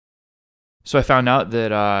So I found out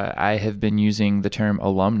that I have been using the term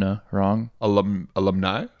alumna wrong.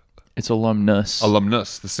 Alumni? It's alumnus.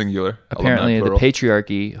 Alumnus, the singular. Apparently, Alumni, the plural.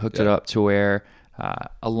 patriarchy hooked it up to where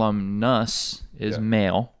alumnus is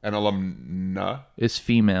male, And alumna. is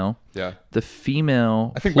female. Yeah. The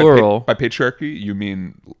female I think plural. by patriarchy, you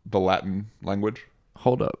mean the Latin language.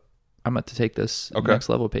 Hold up. I'm about to take this Okay. next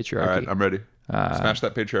level of patriarchy. All right, I'm ready. Smash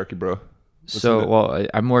that patriarchy, bro.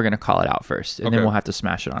 More going to call it out first, and then Okay. we'll have to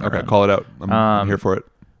smash it on our Okay, own. call it out. I'm here for it.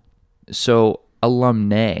 So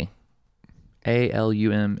alumnae,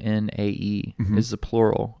 ALUMNAE, is the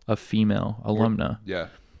plural of female alumna. Yeah.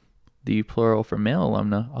 The plural for male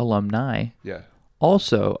alumni, Yeah.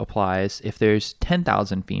 also applies if there's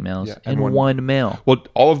 10,000 females and and one male. Well,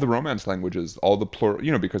 all of the Romance languages, all the plural,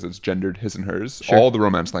 because it's gendered his and hers, Sure. all the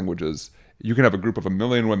Romance languages, you can have a group of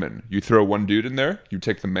 1,000,000 women. You throw one dude in there, you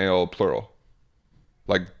take the male plural.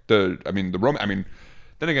 Like then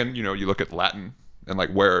again, you look at Latin and like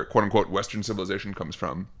where quote unquote Western civilization comes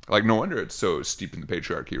from. Like no wonder it's so steep in the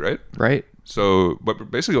patriarchy, right? Right? So, but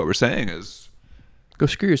basically what we're saying is, Go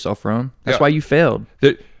screw yourself, Ron. That's Yeah. why you failed.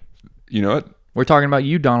 that, you know what? We're talking about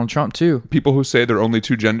you, Donald Trump, too. People who say there are only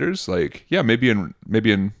two genders, like, yeah, maybe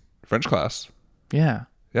in French class. Yeah.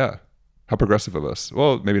 Yeah. How progressive of us.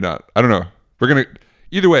 Well, maybe not. I don't know.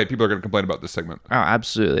 Either way, people are going to complain about this segment. Oh,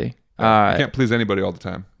 absolutely. You can't please anybody all the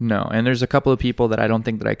time. No, and there's a couple of people that I don't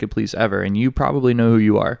think that I could please ever, and you probably know who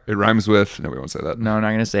you are. It rhymes with, no, we won't say that. No, I'm not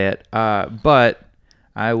going to say it. But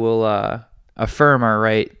I will affirm our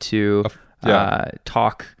right to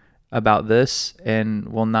talk about this and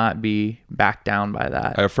will not be backed down by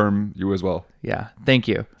that. I affirm you as well. Yeah. Thank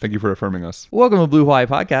you. Thank you for affirming us. Welcome to Blue Hawaii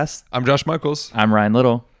Podcast. I'm Josh Michaels. I'm Ryan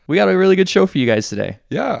Little. We got a really good show for you guys today.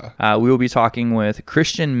 Yeah. We will be talking with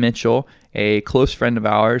Christian Mitchell, a close friend of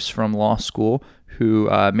ours from law school who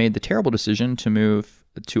made the terrible decision to move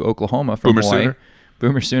to Oklahoma from Boomer Hawaii. Sooner.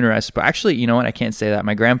 Boomer Sooner. Actually, you know what? I can't say that.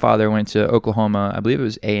 My grandfather went to Oklahoma. I believe it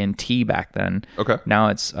was A&T back then. Okay. Now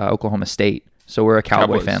it's Oklahoma State. So we're a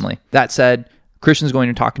Cowboy Cowboys. family. That said, Christian's going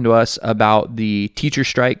to be talking to us about the teacher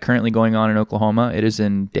strike currently going on in Oklahoma. It is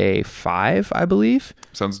in day 5, I believe.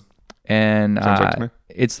 Sounds And like to me.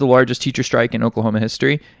 it's the largest teacher strike in Oklahoma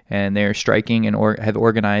history, and they're striking and have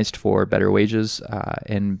organized for better wages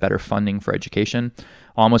and better funding for education.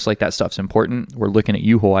 Almost like that stuff's important. We're looking at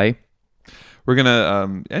you, Hawaii. we're going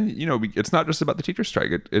to, it's not just about the teacher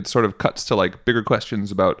strike. It sort of cuts to like bigger questions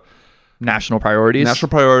about National priorities.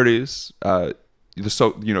 the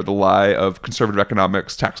lie of conservative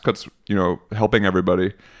economics, tax cuts, helping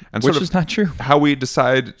everybody. And Which sort of is not true. how we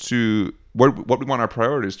decide to what we want our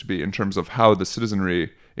priorities to be in terms of how the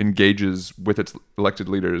citizenry engages with its elected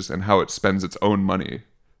leaders and how it spends its own money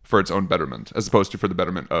for its own betterment, as opposed to for the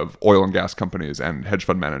betterment of oil and gas companies and hedge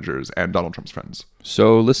fund managers and Donald Trump's friends.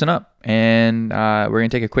 So listen up, and we're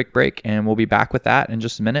going to take a quick break, and we'll be back with that in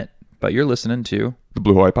just a minute. But you're listening to The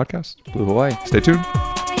Blue Hawaii Podcast. Blue Hawaii. Stay tuned.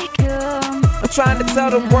 I'm trying to tell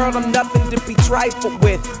the world I'm nothing to be trifled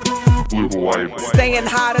with. Blue Hawaii. Staying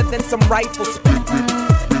hotter than some rifles.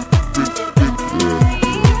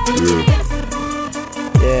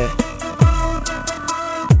 Yeah.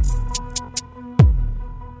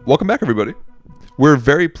 Welcome back, everybody. We're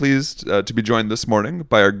very pleased to be joined this morning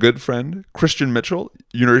by our good friend, Christian Mitchell,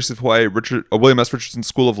 University of Hawaii William S. Richardson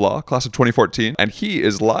School of Law, class of 2014. And he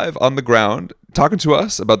is live on the ground talking to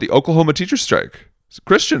us about the Oklahoma teacher strike. So,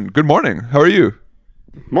 Christian, good morning. How are you?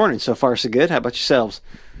 Morning. So far, so good. How about yourselves?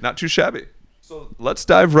 Not too shabby. So let's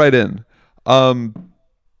dive right in. So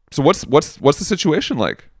what's the situation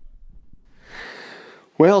like?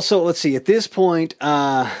 Well, so let's see. At this point,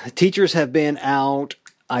 teachers have been out.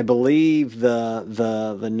 I believe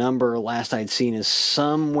the number last I'd seen is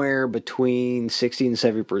somewhere between 60 and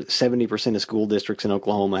 70% of school districts in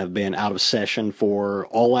Oklahoma have been out of session for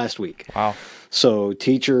all last week. Wow. So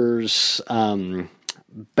teachers,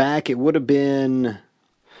 back it would have been,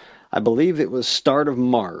 I believe it was start of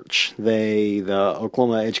March. The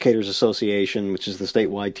Oklahoma Educators Association, which is the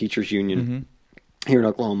statewide teachers union here in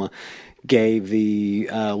Oklahoma, gave the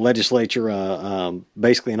legislature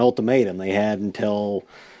basically an ultimatum. They had until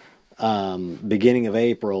beginning of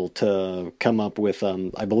April to come up with,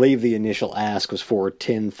 I believe the initial ask was for a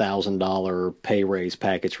 $10,000 pay raise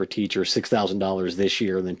package for teachers, $6,000 this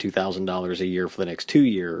year, and then $2,000 a year for the next 2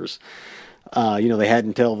 years. They had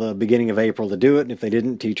until the beginning of April to do it, and if they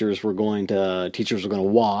didn't, teachers were going to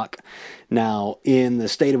walk. Now, in the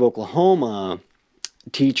state of Oklahoma,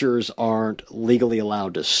 teachers aren't legally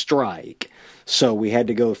allowed to strike. So we had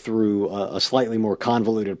to go through a slightly more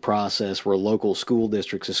convoluted process where local school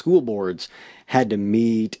districts and school boards had to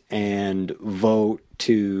meet and vote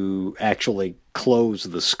to actually close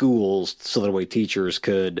the schools so that way teachers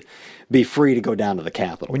could be free to go down to the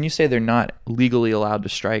Capitol. When you say they're not legally allowed to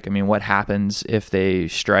strike, I mean, what happens if they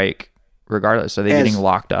strike regardless? Are they getting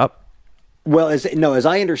locked up? Well, as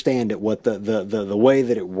I understand it, what the way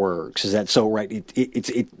that it works is that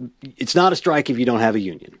it's not a strike if you don't have a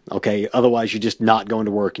union, okay? Otherwise, you're just not going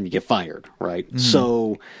to work and you get fired, right? Mm-hmm.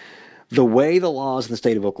 So the way the laws in the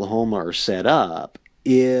state of Oklahoma are set up,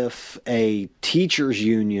 if a teachers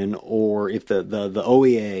union or if the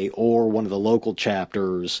OEA or one of the local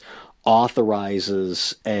chapters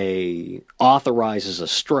authorizes a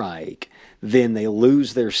strike, then they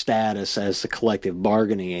lose their status as the collective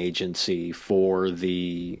bargaining agency for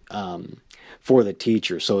the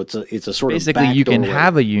teachers. So it's a sort basically of you can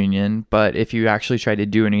have a union, but if you actually try to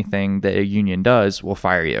do anything that a union does, we'll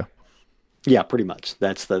fire you. Yeah, pretty much.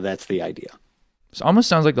 That's the idea. It almost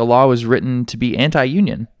sounds like the law was written to be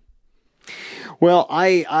anti-union. Well,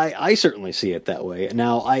 I certainly see it that way.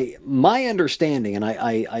 Now, my understanding, and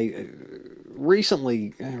I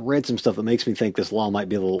recently read some stuff that makes me think this law might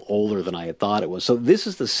be a little older than I had thought it was. So this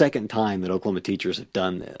is the second time that Oklahoma teachers have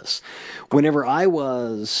done this. Whenever I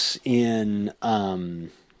was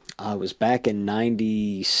I was back in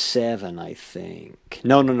 97, I think.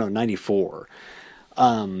 No, 94.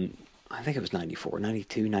 I think it was 94,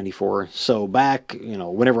 92, 94. So back,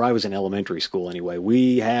 whenever I was in elementary school anyway,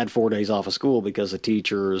 we had 4 days off of school because the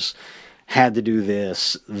teachers had to do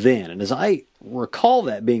this then. And as I recall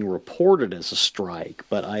that being reported as a strike,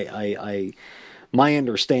 but my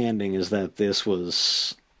understanding is that this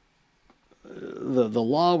was, the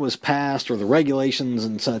law was passed, or the regulations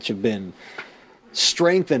and such have been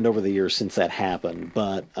strengthened over the years since that happened.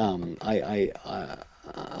 But I'm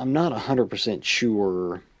not 100%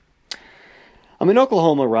 sure. I mean,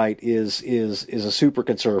 Oklahoma, right, is a super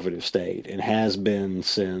conservative state and has been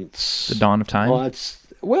since the dawn of time.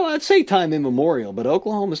 Well, I'd say time immemorial, but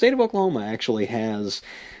the state of Oklahoma actually has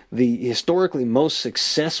the historically most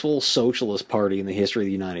successful socialist party in the history of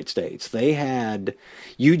the United States. They had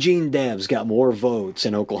Eugene Debs got more votes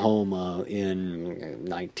in Oklahoma in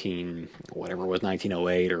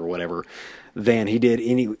 1908 or whatever than he did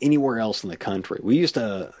anywhere else in the country. We used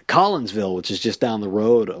to Collinsville, which is just down the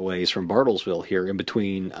road a ways from Bartlesville here, in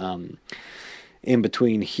between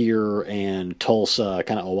here and Tulsa,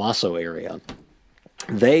 kind of Owasso area.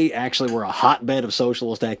 They actually were a hotbed of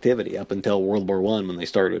socialist activity up until World War I, when they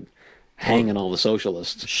started hanging all the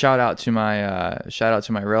socialists. Shout out to my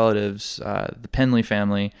relatives, the Penley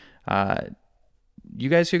family. You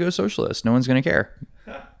guys could go socialist. No one's gonna care.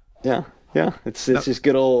 Yeah. It's just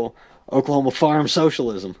good old Oklahoma farm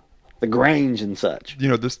socialism, the Grange and such.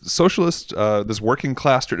 This socialist, this working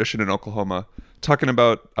class tradition in Oklahoma, talking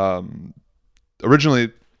about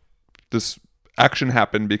originally this action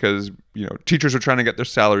happened because teachers are trying to get their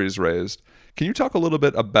salaries raised. Can you talk a little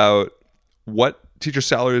bit about what teacher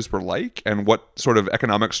salaries were like and what sort of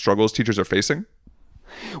economic struggles teachers are facing?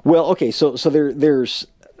 Well, okay, so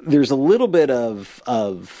there's a little bit of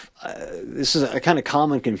this is a kind of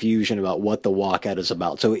common confusion about what the walkout is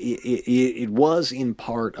about. So it was in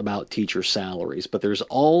part about teacher salaries, but there's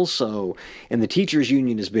also, and the teachers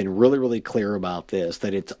union has been really, really clear about this,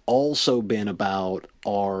 that it's also been about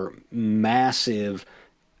our massive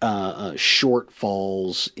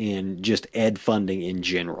shortfalls in just ed funding in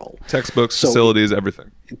general. Textbooks, facilities, everything.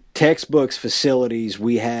 Textbooks, facilities,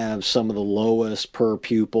 we have some of the lowest per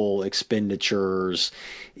pupil expenditures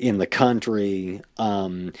in the country.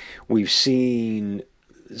 We've seen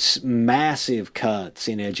massive cuts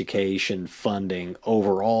in education funding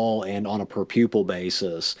overall and on a per pupil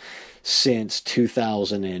basis since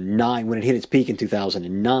 2009, when it hit its peak in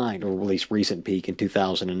 2009, or at least recent peak in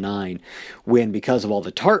 2009, when, because of all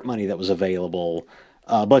the TARP money that was available,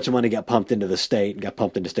 a bunch of money got pumped into the state and got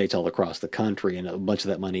pumped into states all across the country, and a bunch of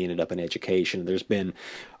that money ended up in education. There's been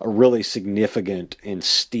a really significant and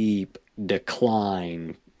steep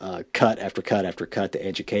decline, cut after cut after cut to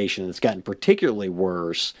education. It's gotten particularly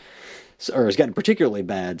worse, or has gotten particularly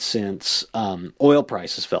bad since oil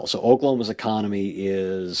prices fell. So Oklahoma's economy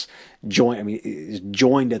is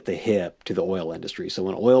joined at the hip to the oil industry. So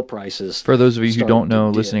when oil prices, for those of you who don't know,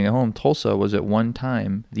 listening at home, Tulsa was at one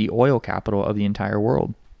time the oil capital of the entire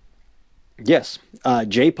world. Yes,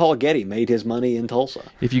 J. Paul Getty made his money in Tulsa.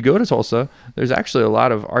 If you go to Tulsa, there's actually a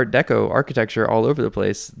lot of Art Deco architecture all over the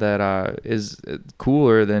place that is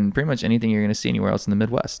cooler than pretty much anything you're going to see anywhere else in the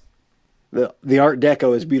Midwest. The Art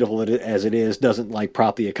Deco, as beautiful as it is, doesn't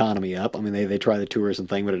prop the economy up. I mean, they try the tourism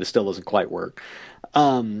thing, but it still doesn't quite work.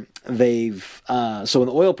 So when the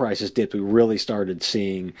oil prices dipped, we really started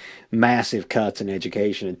seeing massive cuts in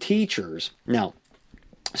education and teachers. Now,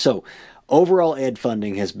 so overall ed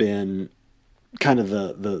funding has been kind of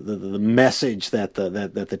the message that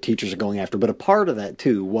the teachers are going after. But a part of that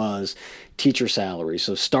too was teacher salary.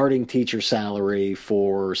 So starting teacher salary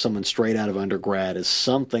for someone straight out of undergrad is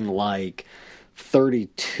something like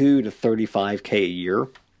 32 to 35K a year.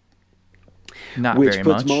 Not which very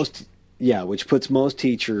puts much. which puts most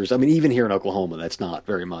teachers, I mean, even here in Oklahoma, that's not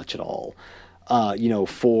very much at all.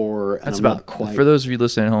 For That's about, for those of you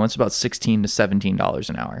listening at home, it's about $16 to $17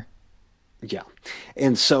 an hour. Yeah.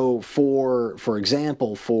 And so for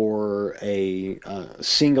example, for a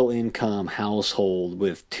single income household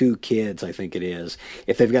with 2 kids, I think it is,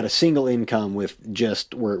 if they've got a single income with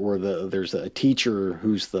just where there's a teacher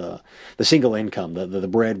who's the single income, the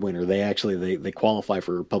breadwinner, they qualify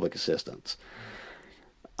for public assistance.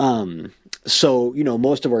 So,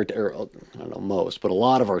 most of our, or, I don't know most, but a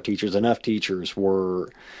lot of our teachers, enough teachers were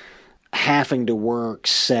having to work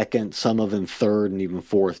second, some of them third and even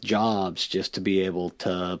fourth jobs just to be able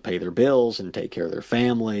to pay their bills and take care of their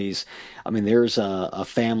families. I mean, there's a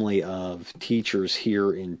family of teachers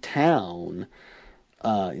here in town.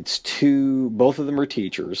 It's both of them are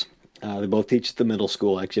teachers. They both teach at the middle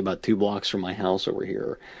school, actually about 2 blocks from my house over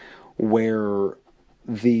here, where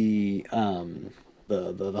the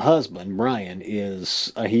husband, Brian,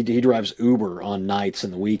 is he drives Uber on nights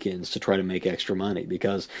and the weekends to try to make extra money,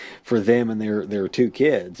 because for them and their 2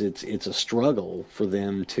 kids, it's a struggle for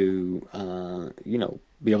them to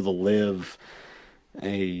be able to live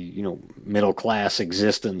a middle class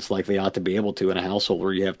existence like they ought to be able to in a household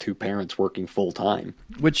where you have 2 parents working full time.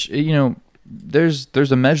 Which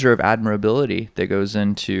there's a measure of admirability that goes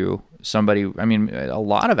into somebody. I mean, a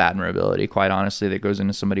lot of admirability, quite honestly, that goes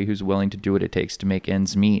into somebody who's willing to do what it takes to make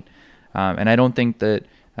ends meet. And I don't think that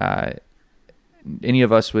any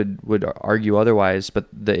of us would argue otherwise. But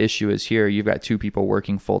the issue is here: you've got 2 people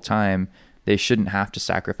working full time. They shouldn't have to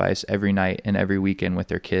sacrifice every night and every weekend with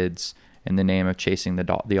their kids in the name of chasing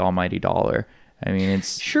the almighty dollar. I mean,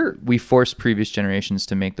 it's sure we forced previous generations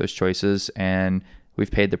to make those choices, and we've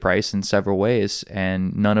paid the price in several ways,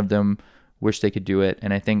 and none of them wish they could do it.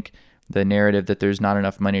 And I think the narrative that there's not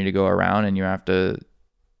enough money to go around and you have to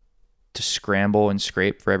scramble and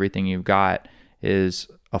scrape for everything you've got is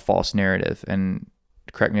a false narrative. And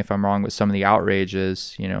correct me if I'm wrong, but some of the outrage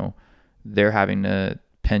is, they're having to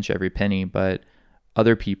pinch every penny, but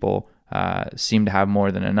other people seem to have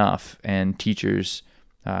more than enough. And teachers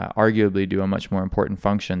arguably do a much more important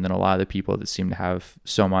function than a lot of the people that seem to have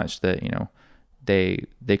so much that, they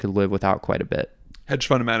could live without quite a bit. Hedge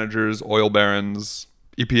fund managers, oil barons,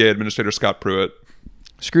 EPA Administrator Scott Pruitt.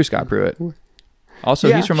 Screw Scott Pruitt.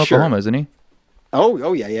 Also, he's from Oklahoma, isn't he?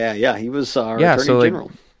 Oh yeah. He was our Attorney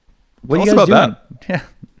General. What are you guys doing?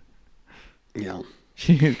 Yeah.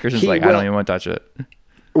 Christian's I don't even want to touch it.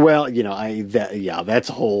 Well, that's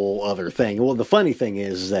a whole other thing. Well, the funny thing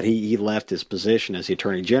is that he left his position as the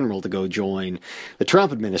Attorney General to go join the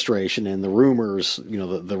Trump administration, and the rumors,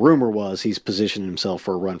 the rumor was he's positioned himself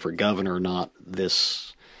for a run for governor, not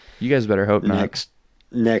this. You guys better hope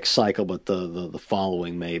next cycle, but the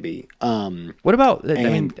following maybe. What about?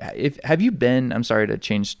 Have you been? I'm sorry to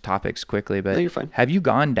change topics quickly, but no, you're fine. Have you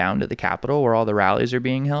gone down to the Capitol where all the rallies are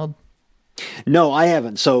being held? No, I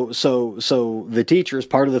haven't. So the teachers,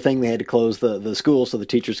 part of the thing, they had to close the school so the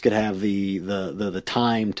teachers could have the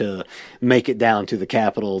time to make it down to the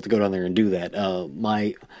Capitol to go down there and do that.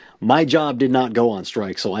 My job did not go on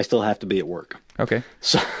strike, so I still have to be at work. Okay.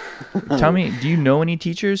 So tell me, do you know any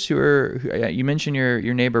teachers you mentioned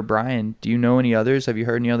your neighbor Brian, do you know any others? Have you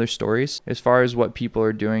heard any other stories as far as what people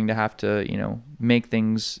are doing to have to, make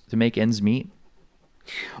ends meet?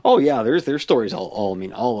 Oh yeah, there's stories all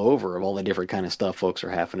over of all the different kind of stuff folks are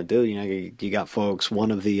having to do. You got folks.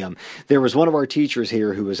 There was one of our teachers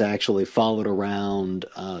here who was actually followed around,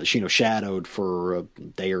 shadowed for a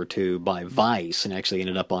day or 2 by Vice, and actually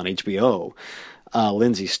ended up on HBO.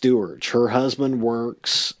 Lindsay Stewart, her husband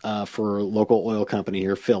works for a local oil company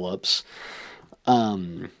here, Phillips.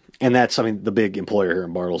 And that's, the big employer here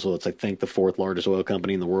in Bartlesville. It's, I think, the 4th largest oil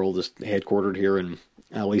company in the world is headquartered here, and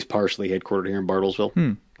at least partially headquartered here in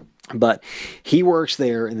Bartlesville. But he works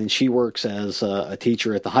there, and then she works as a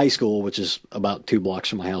teacher at the high school, which is about 2 blocks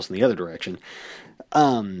from my house in the other direction.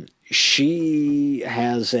 She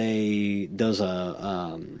has runs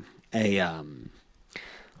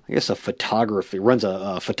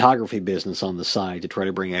a photography business on the side to try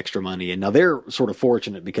to bring extra money in. Now they're sort of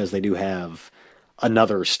fortunate because they do have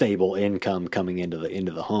another stable income coming into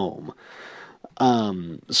the home.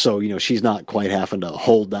 So she's not quite having to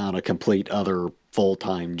hold down a complete other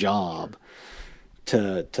full-time job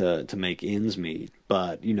to make ends meet.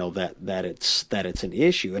 But that it's an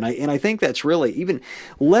issue, and I think that's really even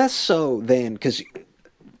less so than, because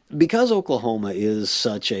because Oklahoma is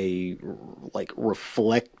such a like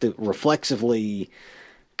reflexively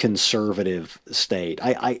conservative state,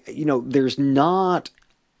 there's not,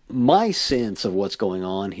 my sense of what's going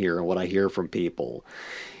on here and what I hear from people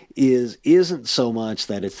isn't so much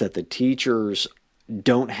that it's that the teachers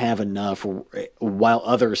don't have enough while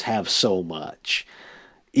others have so much.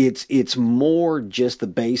 It's more just the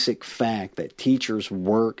basic fact that teachers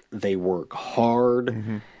they work hard.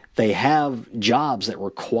 Mm-hmm. They have jobs that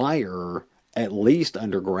require at least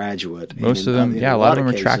undergraduate. Most of them, a lot of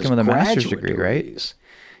them are tracking with a master's degree, right?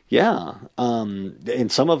 Yeah.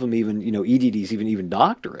 And some of them even, EDDs, even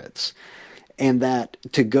doctorates. And that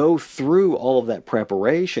to go through all of that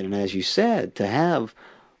preparation, and as you said, to have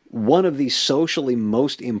one of the socially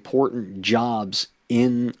most important jobs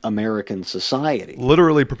in American society.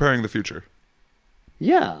 Literally preparing the future.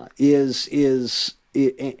 Yeah.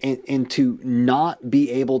 And to not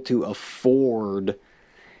be able to afford,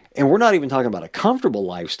 and we're not even talking about a comfortable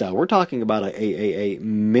lifestyle. We're talking about a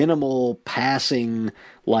minimal passing,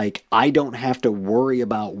 like I don't have to worry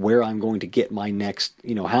about where I'm going to get my next,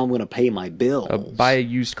 how I'm going to pay my bills. Buy a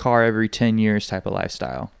used car every 10 years type of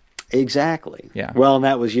lifestyle. Exactly. Yeah. Well, and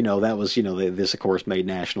this of course made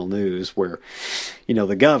national news where,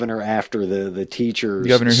 the governor after the teachers. The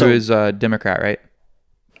governor who is a Democrat, right?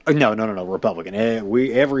 No, Republican.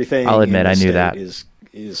 Everything. I'll admit I knew that.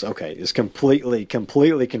 Is completely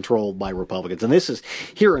controlled by Republicans. And this is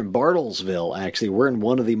here in Bartlesville, actually. We're in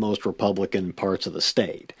one of the most Republican parts of the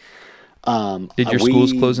state. Did your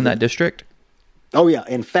schools close in that district? Oh, yeah.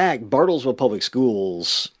 In fact, Bartlesville Public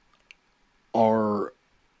Schools were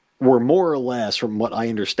more or less, from what I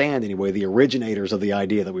understand anyway, the originators of the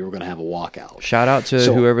idea that we were going to have a walkout. Shout out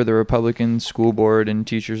to whoever the Republican school board and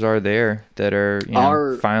teachers are there that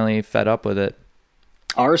are finally fed up with it.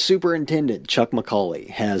 Our superintendent, Chuck McCauley,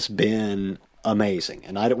 has been amazing.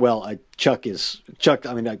 And I happen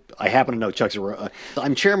to know Chuck's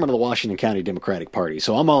I'm chairman of the Washington County Democratic Party,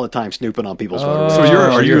 so I'm all the time snooping on people's photos. So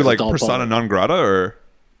are you like persona non grata, or?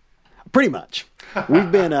 Pretty much.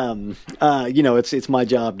 We've been, it's my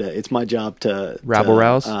job to rabble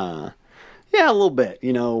rouse. Yeah, a little bit.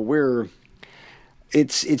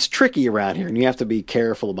 It's tricky around here, and you have to be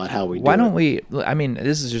careful about how we do it. Why don't we? I mean,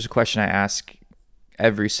 this is just a question I ask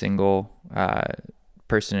every single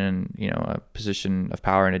person in a position of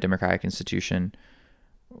power in a democratic institution.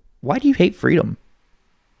 Why do you hate freedom?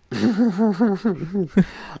 This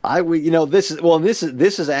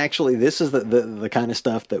is the kind of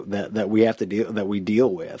stuff that we have to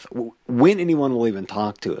deal with when anyone will even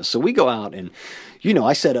talk to us. So we go out and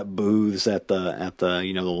I set up booths at the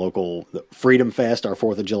the local Freedom Fest, our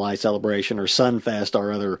 4th of July celebration, or Sun Fest,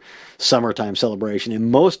 our other summertime celebration,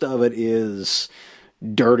 and most of it is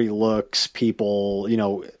dirty looks, people,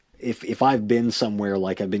 if I've been somewhere,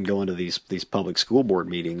 like I've been going to these public school board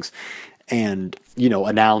meetings and,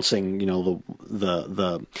 announcing,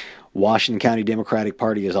 the Washington County Democratic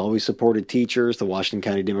Party has always supported teachers. The Washington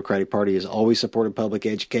County Democratic Party has always supported public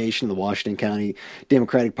education. The Washington County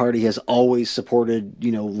Democratic Party has always supported,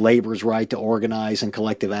 labor's right to organize and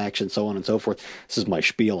collective action, so on and so forth. This is my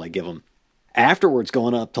spiel I give them. Afterwards,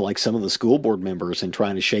 going up to like some of the school board members and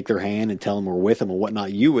trying to shake their hand and tell them we're with them and whatnot,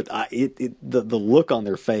 the look on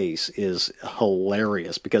their face is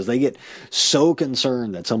hilarious because they get so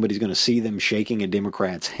concerned that somebody's going to see them shaking a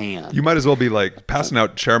Democrat's hand. You might as well be like passing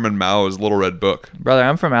out Chairman Mao's Little Red Book. Brother,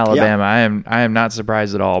 I'm from Alabama. Yeah. I am not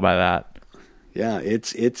surprised at all by that. Yeah,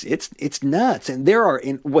 it's nuts.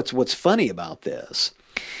 And what's funny about this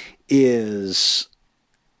is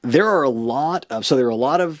there are a lot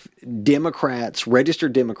of Democrats,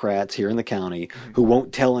 registered Democrats here in the county who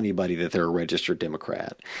won't tell anybody that they're a registered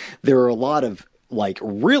Democrat. There are a lot of like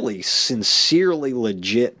really sincerely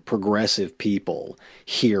legit progressive people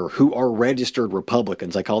here who are registered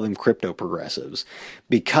Republicans. I call them crypto progressives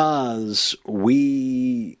because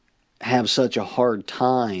we have such a hard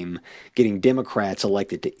time getting Democrats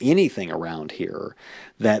elected to anything around here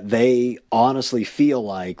that they honestly feel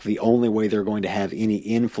like the only way they're going to have any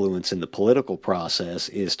influence in the political process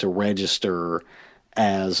is to register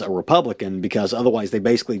as a Republican, because otherwise they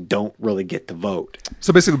basically don't really get to vote.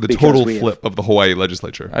 So basically the total flip of the Hawaii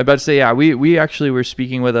legislature. I was about to say, yeah, we actually were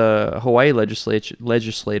speaking with a Hawaii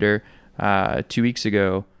legislator 2 weeks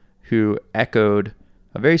ago who echoed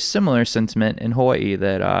a very similar sentiment in Hawaii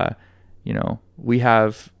that, we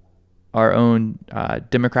have our own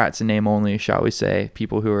Democrats in name only, shall we say,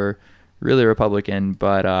 people who are really Republican,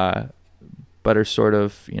 but are sort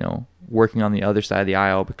of, working on the other side of the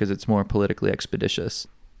aisle because it's more politically expeditious.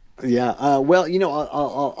 Yeah.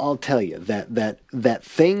 I'll tell you that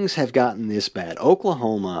things have gotten this bad.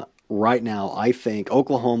 Oklahoma right now, I think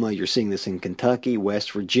Oklahoma, you're seeing this in Kentucky,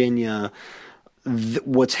 West Virginia.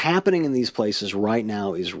 What's happening in these places right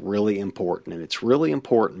now is really important. And it's really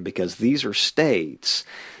important because these are states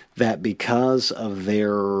that, because of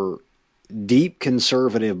their deep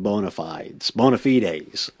conservative bona fides,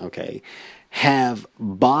 okay, have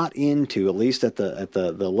bought into, at least at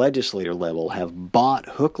the legislator level, have bought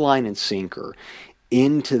hook, line, and sinker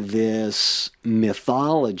into this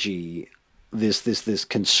mythology, this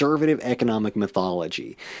conservative economic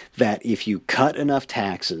mythology, that if you cut enough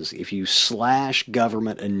taxes, if you slash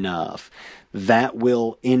government enough, that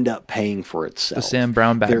will end up paying for itself. The Sam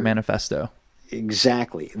Brownback Manifesto.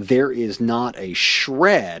 Exactly. There is not a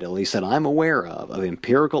shred, at least that I'm aware of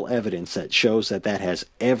empirical evidence that shows that has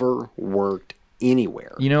ever worked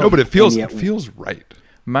anywhere. No, but it feels right.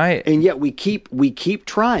 And yet we keep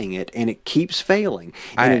trying it, and it keeps failing.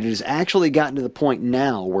 And it has actually gotten to the point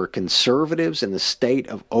now where conservatives in the state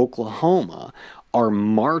of Oklahoma are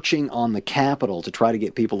marching on the Capitol to try to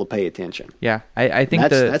get people to pay attention. Yeah, I think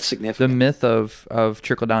that's significant. The myth of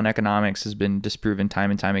trickle-down economics has been disproven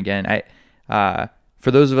time and time again.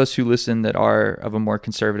 For those of us who listen that are of a more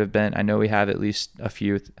conservative bent, I know we have at least a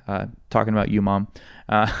few, talking about you, Mom.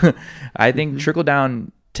 I think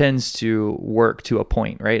trickle-down tends to work to a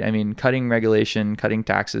point, right? I mean, cutting regulation, cutting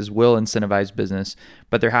taxes will incentivize business,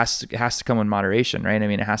 but there has to come in moderation, right? I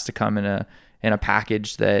mean, it has to come in a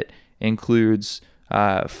package that includes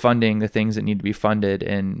funding the things that need to be funded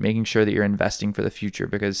and making sure that you're investing for the future,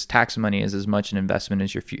 because tax money is as much an investment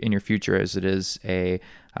as in your future as it is a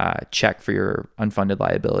check for your unfunded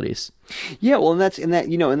liabilities. Yeah, well, I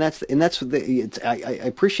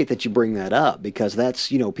appreciate that you bring that up, because that's,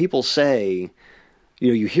 people say,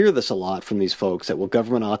 you hear this a lot from these folks that, well,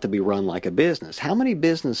 government ought to be run like a business. How many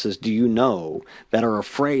businesses do you know that are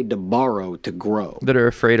afraid to borrow to grow? That are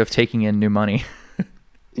afraid of taking in new money?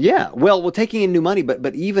 Yeah, well, taking in new money,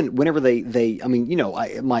 but even whenever my MBA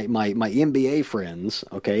friends,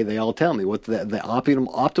 okay, they all tell me what the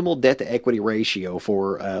optimal debt to equity ratio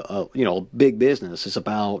for a big business is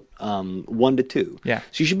about 1 to 2. Yeah.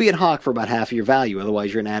 So you should be at hawk for about half of your value,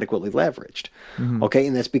 otherwise you're inadequately leveraged. Mm-hmm. Okay,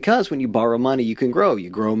 and that's because when you borrow money, you can grow. You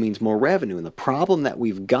grow means more revenue, and the problem that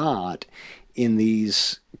we've got in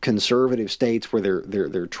these conservative states where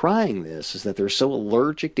they're trying this is that they're so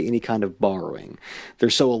allergic to any kind of borrowing. They're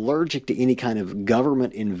so allergic to any kind of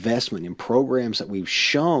government investment in programs that we've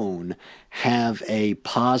shown have a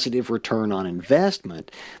positive return on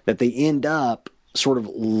investment, that they end up sort of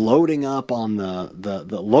loading up on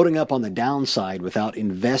the downside without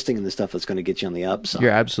investing in the stuff that's going to get you on the upside.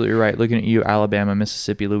 You're absolutely right. Looking at you, Alabama,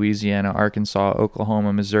 Mississippi, Louisiana, Arkansas,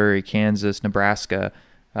 Oklahoma, Missouri, Kansas, Nebraska,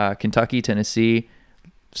 Kentucky, Tennessee,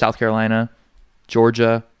 South Carolina,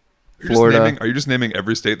 Georgia, Florida. Are you just naming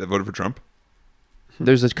every state that voted for Trump?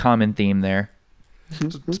 There's a common theme there.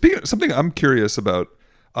 Speaking of something I'm curious about,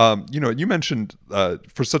 you mentioned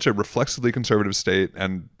for such a reflexively conservative state,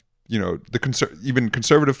 and even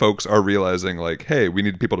conservative folks are realizing, like, hey, we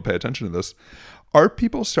need people to pay attention to this. Are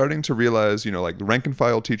people starting to realize, like the rank and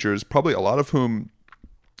file teachers, probably a lot of who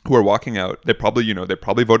are walking out, they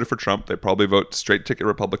probably voted for Trump. They probably vote straight ticket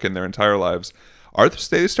Republican their entire lives. Are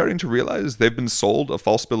they starting to realize they've been sold a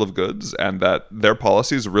false bill of goods and that their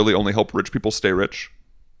policies really only help rich people stay rich?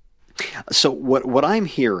 So what I'm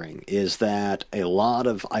hearing is that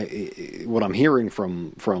what I'm hearing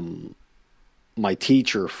from my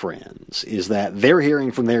teacher friends is that they're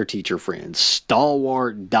hearing from their teacher friends,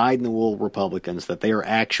 stalwart, dyed-in-the-wool Republicans, that they are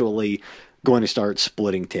actually going to start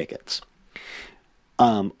splitting tickets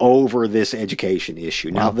over this education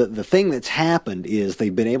issue. Wow. Now, the thing that's happened is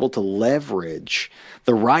they've been able to leverage,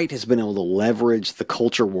 the right has been able to leverage the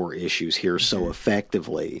culture war issues here so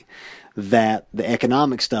effectively that the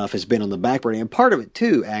economic stuff has been on the back burner. And part of it,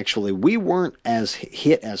 too, actually, we weren't as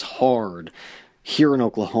hit as hard here in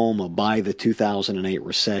Oklahoma by the 2008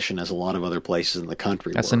 recession as a lot of other places in the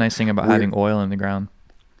country. That's the nice thing about having oil in the ground.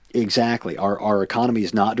 Exactly. Our economy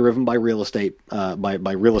is not driven by real estate, by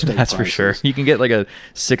real estate That's prices. For sure. You can get like a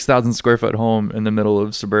 6,000 square foot home in the middle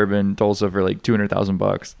of suburban Tulsa for like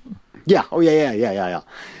 $200,000. Yeah. Oh, yeah.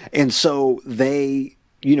 And so they,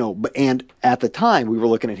 and at the time we were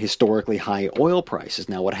looking at historically high oil prices.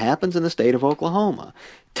 Now, what happens in the state of Oklahoma,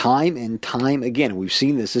 time and time again, we've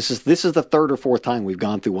seen this. This is the third or fourth time we've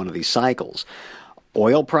gone through one of these cycles.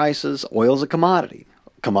 Oil's a commodity.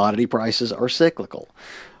 Commodity prices are cyclical.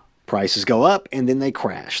 Prices go up and then they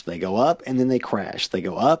crash. They go up and then they crash. They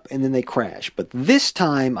go up and then they crash. But this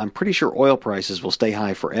time, I'm pretty sure oil prices will stay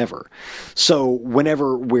high forever. So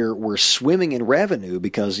whenever we're swimming in revenue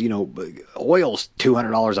because, you know, oil's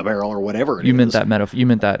 $200 a barrel or whatever it is. You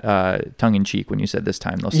meant that tongue in cheek when you said this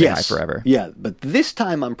time they'll stay high forever. Yeah, but this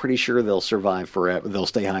time I'm pretty sure they'll survive forever. They'll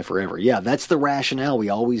stay high forever. Yeah, that's the rationale we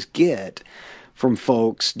always get from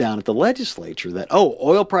folks down at the legislature that, oh,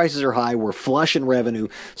 oil prices are high, we're flush in revenue,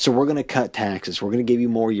 so we're going to cut taxes, we're going to give you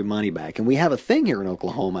more of your money back. And we have a thing here in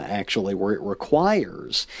Oklahoma, actually, where it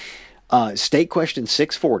requires State Question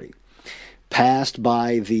 640, passed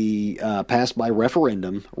by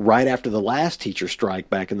referendum right after the last teacher strike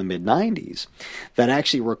back in the mid-90s, that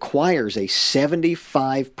actually requires a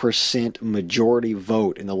 75% majority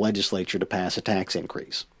vote in the legislature to pass a tax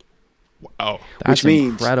increase. Wow. That's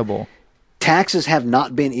incredible. Taxes have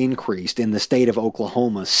not been increased in the state of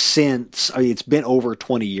Oklahoma since, it's been over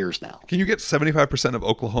 20 years now. Can you get 75% of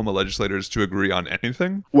Oklahoma legislators to agree on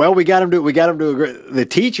anything? Well, we got them to agree. The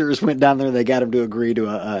teachers went down there, they got them to agree to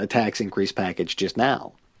a tax increase package just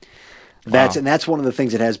now. And that's one of the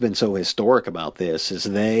things that has been so historic about this is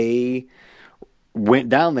they went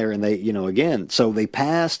down there and they, you know, again, so they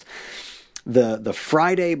passed the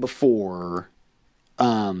Friday before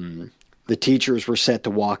the teachers were set to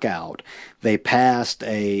walk out. They passed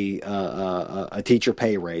a teacher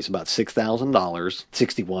pay raise, about $6,000,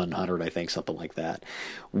 $6,100, I think, something like that,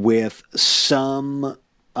 with some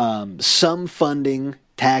funding,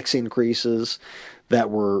 tax increases that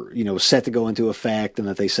were, you know, set to go into effect, and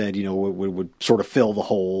that they said, you know, would sort of fill the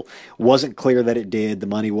hole. Wasn't clear that it did. The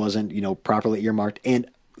money wasn't, you know, properly earmarked, and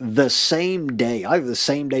the same day, either the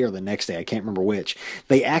same day or the next day, I can't remember which,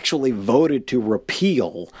 they actually voted to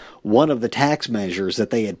repeal one of the tax measures that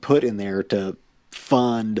they had put in there to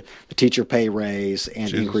fund the teacher pay raise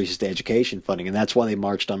and increases to education funding. And that's why they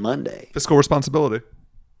marched on Monday. Fiscal responsibility.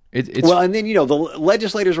 Well, and then, you know, the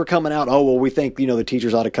legislators were coming out, oh, well, we think, you know, the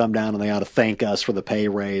teachers ought to come down and they ought to thank us for the pay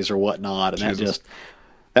raise or whatnot. And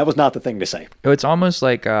that was not the thing to say. It's almost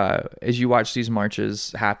like as you watch these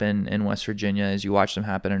marches happen in West Virginia, as you watch them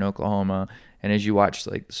happen in Oklahoma, and as you watch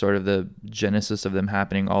like sort of the genesis of them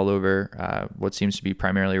happening all over what seems to be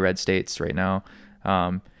primarily red states right now,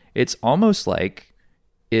 it's almost like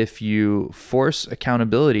if you force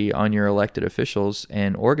accountability on your elected officials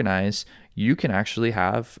and organize, you can actually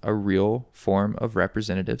have a real form of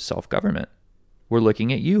representative self-government. We're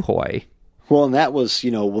looking at you, Hawaii. Well, and that was,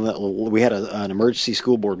 you know, we had an emergency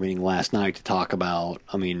school board meeting last night to talk about,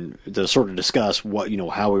 I mean, to sort of discuss what, you know,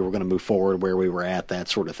 how we were going to move forward, where we were at, that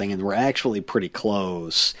sort of thing. And we're actually pretty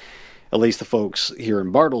close. At least the folks here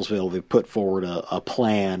in Bartlesville, they've put forward a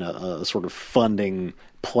plan, a sort of funding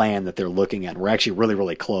plan that they're looking at. And we're actually really,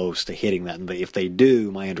 really close to hitting that. And if they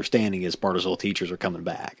do, my understanding is Bartlesville teachers are coming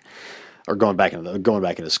back, or going back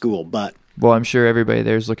into school. But well, I'm sure everybody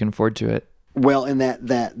there is looking forward to it. Well, and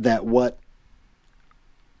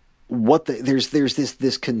there's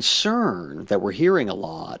this concern that we're hearing a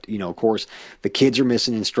lot. You know, of course, the kids are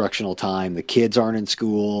missing instructional time. The kids aren't in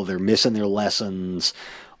school. They're missing their lessons.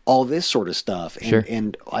 All this sort of stuff. Sure.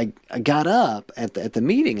 And I got up at the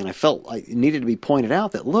meeting and I felt like it needed to be pointed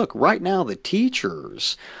out that, look, right now the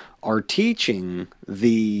teachers are teaching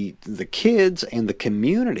the kids and the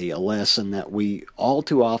community a lesson that we all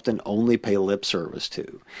too often only pay lip service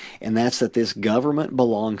to. And that's that this government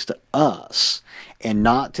belongs to us and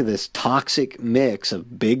not to this toxic mix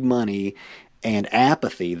of big money and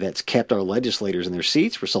apathy that's kept our legislators in their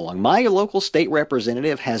seats for so long. My local state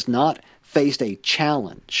representative has not faced a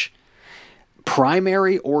challenge,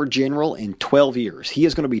 primary or general, in 12 years. He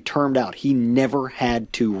is going to be termed out. He never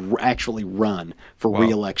had to actually run for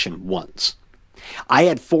re-election once. I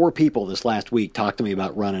had 4 people this last week talk to me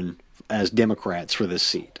about running as Democrats for this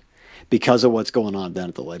seat because of what's going on down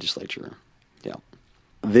at the legislature. Yeah,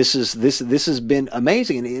 this has been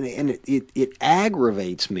amazing, and it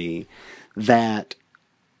aggravates me that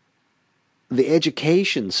the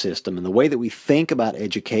education system and the way that we think about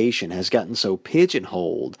education has gotten so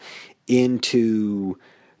pigeonholed into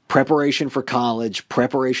preparation for college,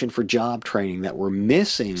 preparation for job training, that we're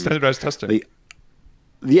missing standardized testing.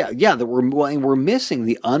 That we're missing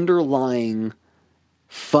the underlying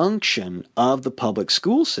function of the public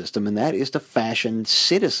school system, and that is to fashion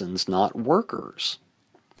citizens, not workers.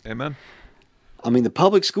 Amen. I mean, the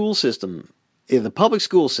public school system,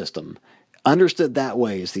 understood that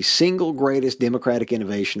way, is the single greatest democratic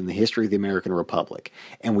innovation in the history of the American Republic,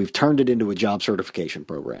 and we've turned it into a job certification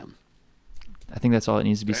program. I think that's all that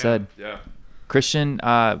needs to be said. Yeah. Christian,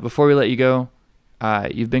 before we let you go,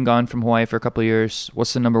 you've been gone from Hawaii for a couple of years.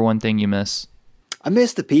 What's the number one thing you miss? I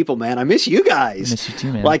miss the people, man. I miss you guys. I miss you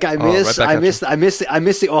too, man. Like I miss the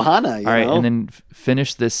Ohana. All right, know? and then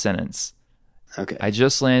finish this sentence. Okay. I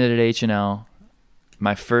just landed at H&L.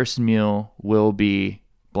 My first meal will be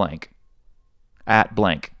blank. At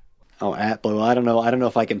blank. Oh, at Blue. I don't know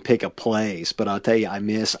if I can pick a place, but I'll tell you, I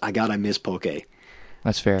miss poke.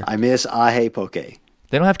 That's fair. I miss ahe poke. They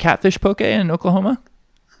don't have catfish poke in Oklahoma?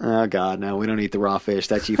 Oh God, no, we don't eat the raw fish.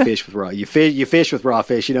 That's you fish with raw. You fish with raw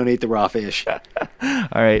fish. You don't eat the raw fish. All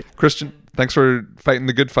right. Christian, thanks for fighting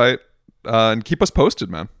the good fight, and keep us posted,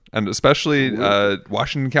 man. And especially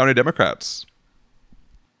Washington County Democrats.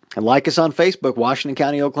 And like us on Facebook, Washington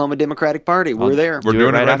County, Oklahoma Democratic Party. We're there. We're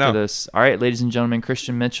doing it right after now. This. All right, ladies and gentlemen,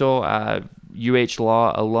 Christian Mitchell, UH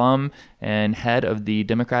Law alum and head of the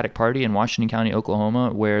Democratic Party in Washington County,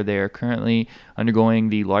 Oklahoma, where they are currently undergoing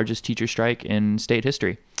the largest teacher strike in state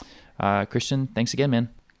history. Christian, thanks again, man.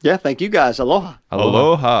 Yeah, thank you guys. Aloha.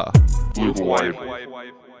 Aloha.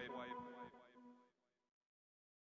 Aloha.